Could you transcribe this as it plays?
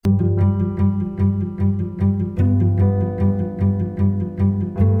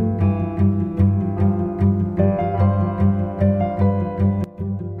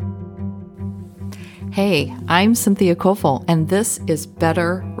I'm Cynthia Kofel, and this is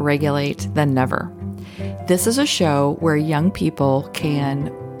Better Regulate Than Never. This is a show where young people can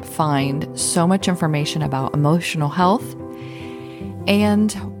find so much information about emotional health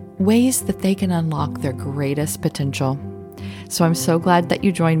and ways that they can unlock their greatest potential. So I'm so glad that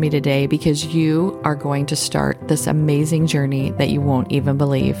you joined me today because you are going to start this amazing journey that you won't even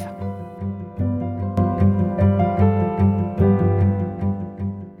believe.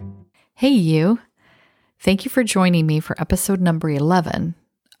 Hey, you. Thank you for joining me for episode number 11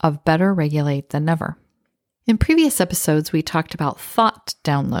 of Better Regulate Than Never. In previous episodes, we talked about thought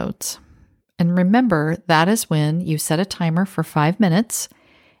downloads. And remember, that is when you set a timer for 5 minutes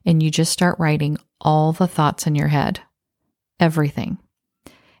and you just start writing all the thoughts in your head. Everything.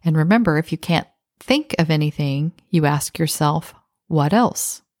 And remember, if you can't think of anything, you ask yourself, what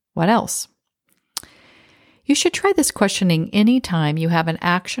else? What else? You should try this questioning anytime you have an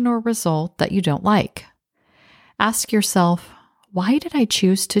action or result that you don't like. Ask yourself, why did I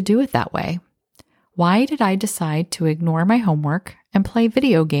choose to do it that way? Why did I decide to ignore my homework and play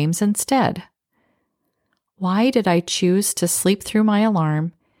video games instead? Why did I choose to sleep through my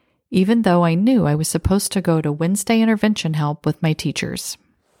alarm even though I knew I was supposed to go to Wednesday intervention help with my teachers?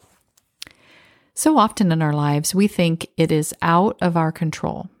 So often in our lives, we think it is out of our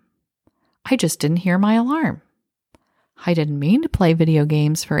control. I just didn't hear my alarm. I didn't mean to play video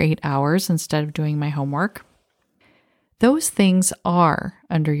games for 8 hours instead of doing my homework. Those things are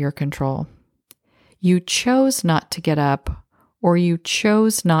under your control. You chose not to get up, or you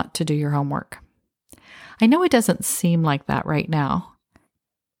chose not to do your homework. I know it doesn't seem like that right now.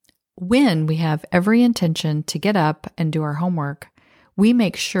 When we have every intention to get up and do our homework, we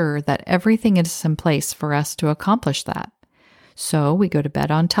make sure that everything is in place for us to accomplish that. So we go to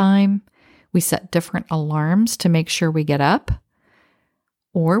bed on time, we set different alarms to make sure we get up,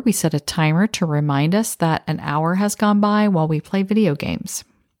 or we set a timer to remind us that an hour has gone by while we play video games.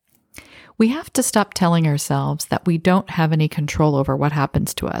 We have to stop telling ourselves that we don't have any control over what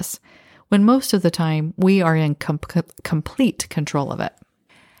happens to us, when most of the time we are in complete control of it.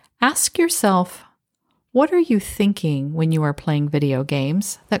 Ask yourself, what are you thinking when you are playing video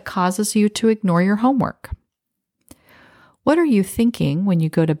games that causes you to ignore your homework? What are you thinking when you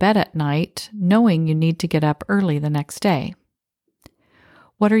go to bed at night knowing you need to get up early the next day?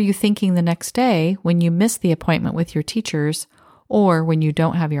 What are you thinking the next day when you miss the appointment with your teachers or when you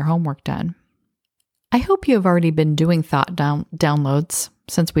don't have your homework done? I hope you have already been doing thought downloads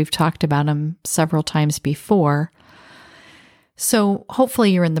since we've talked about them several times before. So hopefully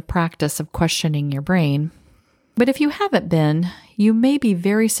you're in the practice of questioning your brain. But if you haven't been, you may be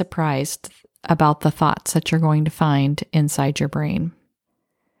very surprised about the thoughts that you're going to find inside your brain.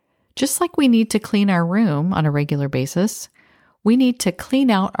 Just like we need to clean our room on a regular basis, we need to clean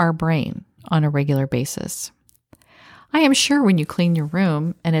out our brain on a regular basis. I am sure when you clean your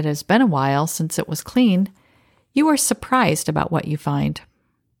room, and it has been a while since it was clean, you are surprised about what you find.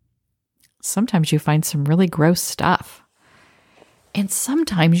 Sometimes you find some really gross stuff. And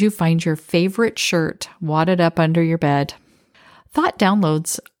sometimes you find your favorite shirt wadded up under your bed. Thought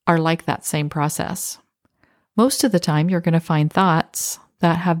downloads are like that same process. Most of the time, you're going to find thoughts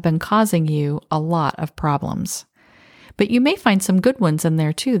that have been causing you a lot of problems. But you may find some good ones in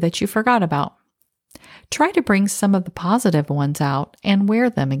there too that you forgot about. Try to bring some of the positive ones out and wear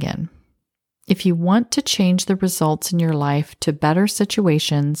them again. If you want to change the results in your life to better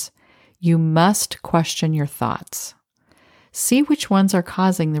situations, you must question your thoughts. See which ones are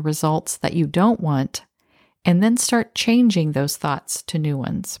causing the results that you don't want, and then start changing those thoughts to new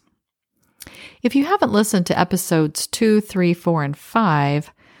ones. If you haven't listened to episodes 2, 3, 4, and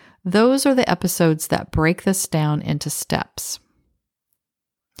 5, those are the episodes that break this down into steps.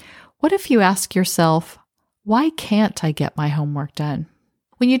 What if you ask yourself, why can't I get my homework done?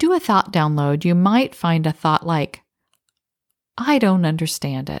 When you do a thought download, you might find a thought like, I don't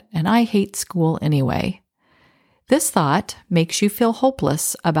understand it, and I hate school anyway. This thought makes you feel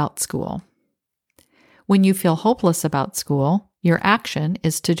hopeless about school. When you feel hopeless about school, your action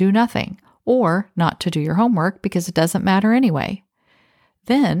is to do nothing or not to do your homework because it doesn't matter anyway.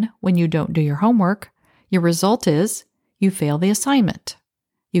 Then, when you don't do your homework, your result is you fail the assignment.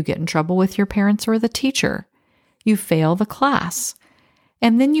 You get in trouble with your parents or the teacher. You fail the class.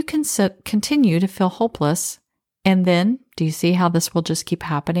 And then you can continue to feel hopeless. And then, do you see how this will just keep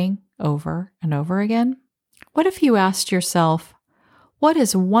happening over and over again? What if you asked yourself, what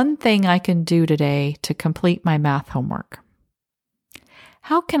is one thing I can do today to complete my math homework?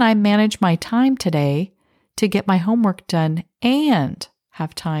 How can I manage my time today to get my homework done and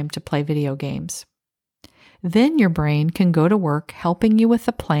have time to play video games? Then your brain can go to work helping you with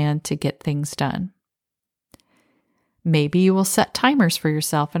a plan to get things done. Maybe you will set timers for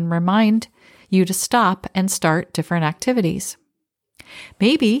yourself and remind you to stop and start different activities.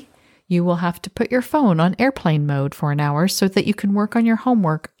 Maybe you will have to put your phone on airplane mode for an hour so that you can work on your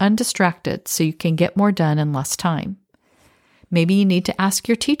homework undistracted so you can get more done in less time. Maybe you need to ask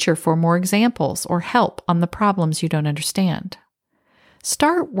your teacher for more examples or help on the problems you don't understand.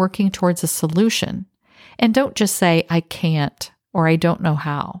 Start working towards a solution and don't just say, I can't or I don't know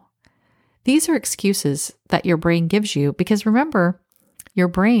how. These are excuses that your brain gives you because remember, your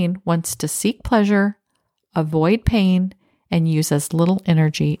brain wants to seek pleasure, avoid pain, and use as little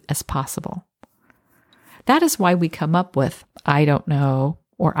energy as possible. That is why we come up with, I don't know,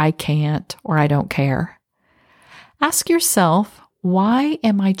 or I can't, or I don't care. Ask yourself, why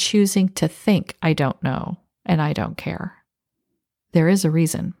am I choosing to think I don't know and I don't care? There is a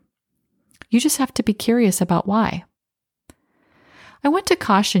reason. You just have to be curious about why. I want to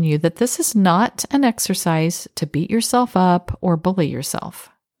caution you that this is not an exercise to beat yourself up or bully yourself.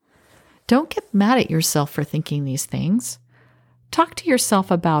 Don't get mad at yourself for thinking these things. Talk to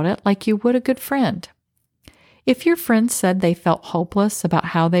yourself about it like you would a good friend. If your friend said they felt hopeless about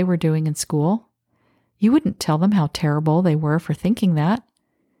how they were doing in school, you wouldn't tell them how terrible they were for thinking that.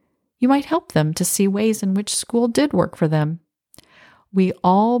 You might help them to see ways in which school did work for them. We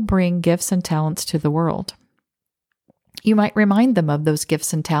all bring gifts and talents to the world. You might remind them of those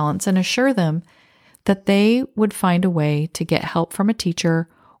gifts and talents and assure them that they would find a way to get help from a teacher,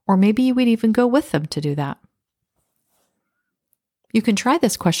 or maybe you would even go with them to do that. You can try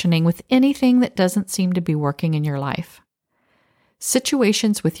this questioning with anything that doesn't seem to be working in your life.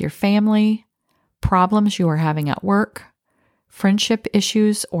 Situations with your family, problems you are having at work, friendship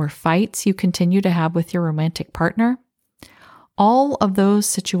issues or fights you continue to have with your romantic partner. All of those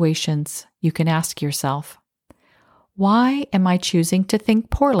situations, you can ask yourself, why am I choosing to think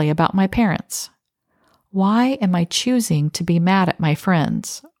poorly about my parents? Why am I choosing to be mad at my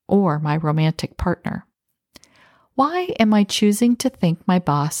friends or my romantic partner? Why am I choosing to think my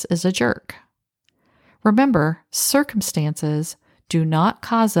boss is a jerk? Remember, circumstances do not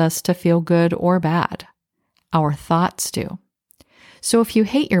cause us to feel good or bad. Our thoughts do. So if you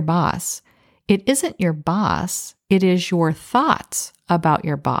hate your boss, it isn't your boss, it is your thoughts about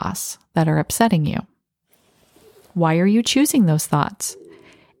your boss that are upsetting you. Why are you choosing those thoughts?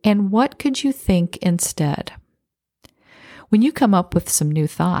 And what could you think instead? When you come up with some new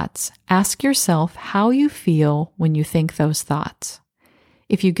thoughts, ask yourself how you feel when you think those thoughts.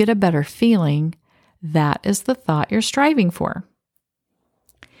 If you get a better feeling, that is the thought you're striving for.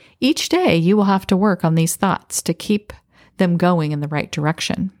 Each day, you will have to work on these thoughts to keep them going in the right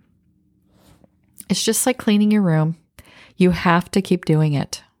direction. It's just like cleaning your room. You have to keep doing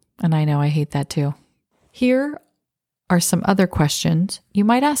it. And I know I hate that too. Here are some other questions you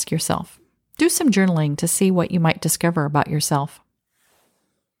might ask yourself. Do some journaling to see what you might discover about yourself.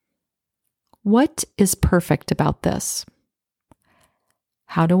 What is perfect about this?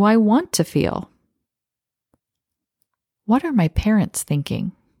 How do I want to feel? What are my parents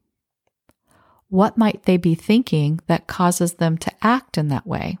thinking? What might they be thinking that causes them to act in that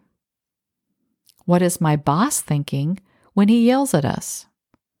way? What is my boss thinking when he yells at us?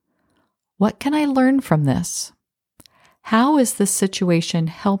 What can I learn from this? How is this situation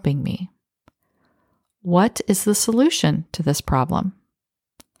helping me? What is the solution to this problem?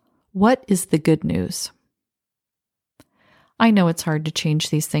 What is the good news? I know it's hard to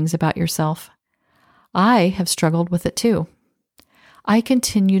change these things about yourself. I have struggled with it too. I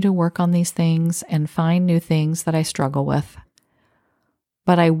continue to work on these things and find new things that I struggle with.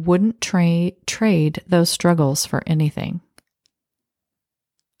 But I wouldn't trade those struggles for anything.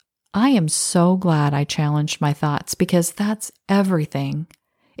 I am so glad I challenged my thoughts because that's everything.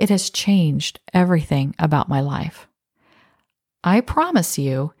 It has changed everything about my life. I promise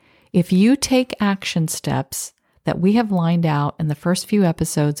you, if you take action steps that we have lined out in the first few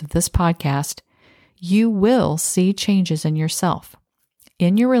episodes of this podcast, you will see changes in yourself,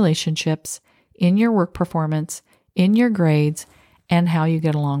 in your relationships, in your work performance, in your grades, and how you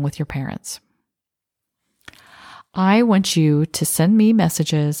get along with your parents. I want you to send me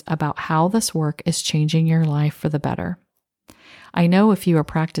messages about how this work is changing your life for the better. I know if you are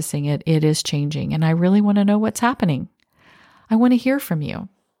practicing it, it is changing, and I really want to know what's happening. I want to hear from you.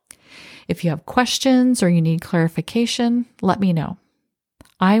 If you have questions or you need clarification, let me know.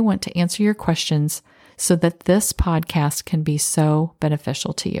 I want to answer your questions so that this podcast can be so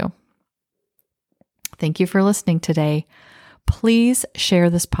beneficial to you. Thank you for listening today. Please share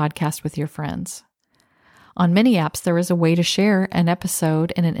this podcast with your friends. On many apps, there is a way to share an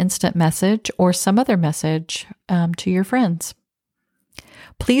episode in an instant message or some other message to your friends.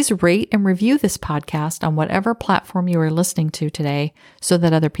 Please rate and review this podcast on whatever platform you are listening to today so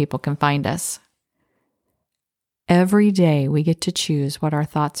that other people can find us. Every day we get to choose what our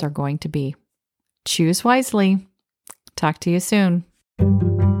thoughts are going to be. Choose wisely. Talk to you soon.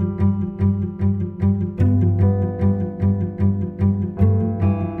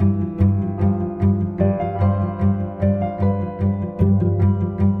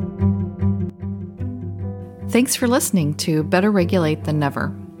 Thanks for listening to Better Regulate Than Never.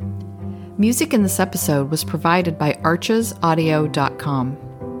 Music in this episode was provided by archesaudio.com.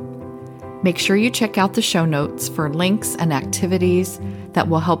 Make sure you check out the show notes for links and activities that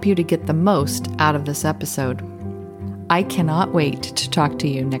will help you to get the most out of this episode. I cannot wait to talk to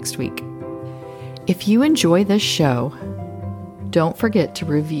you next week. If you enjoy this show, don't forget to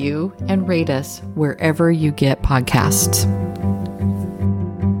review and rate us wherever you get podcasts.